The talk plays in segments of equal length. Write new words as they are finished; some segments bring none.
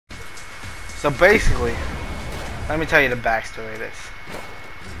So basically, let me tell you the backstory of this.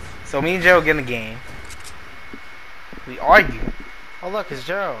 So me and Gerald get in a game. We argue. Oh look, it's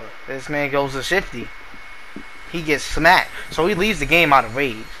Gerald. This man goes to Shifty. He gets smacked. So he leaves the game out of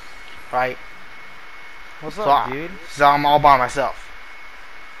rage. Right? What's up, dude? So I'm all by myself.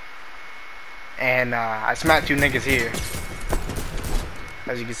 And I smacked two niggas here.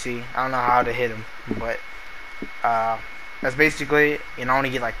 As you can see. I don't know how to hit him. But that's basically, I only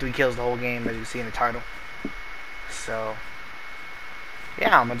get like 3 kills the whole game, as you see in the title. So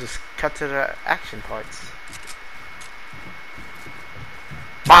yeah, I'm gonna just cut to the action parts.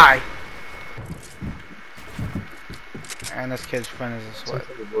 Bye. And this kid's friend is a sweat.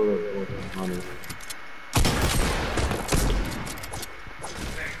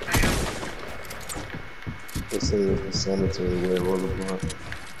 It's in the cemetery where it was a blunt.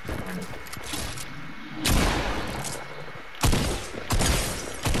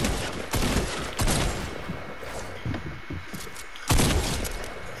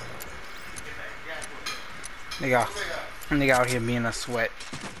 Nigga out here being a sweat.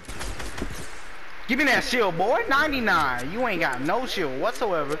 Give me that shield, boy. 99. You ain't got no shield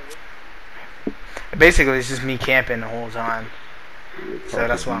whatsoever. Basically, it's just me camping the whole time. So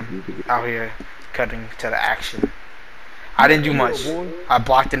that's why I'm out here cutting to the action. I didn't do much. I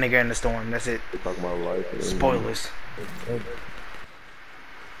blocked the nigga in the storm. That's it. Spoilers.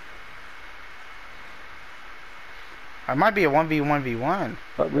 I might be a 1v1v1.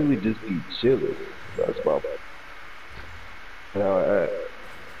 I really just be chilling. That's about how I act.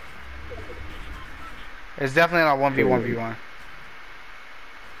 It's definitely not 1v1v1.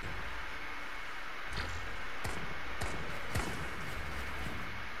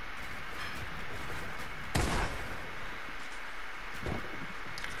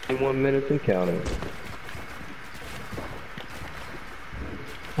 In 1 minute and counting.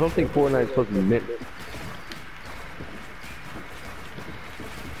 I don't think Fortnite's supposed to be minutes.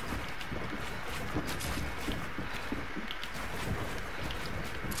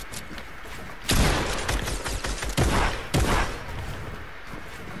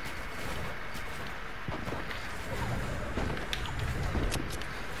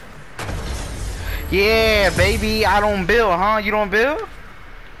 Yeah, baby, I don't build, huh? You don't build?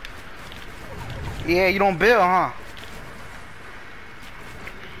 Yeah, you don't build, huh?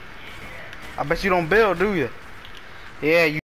 I bet you don't build, do you? Yeah, you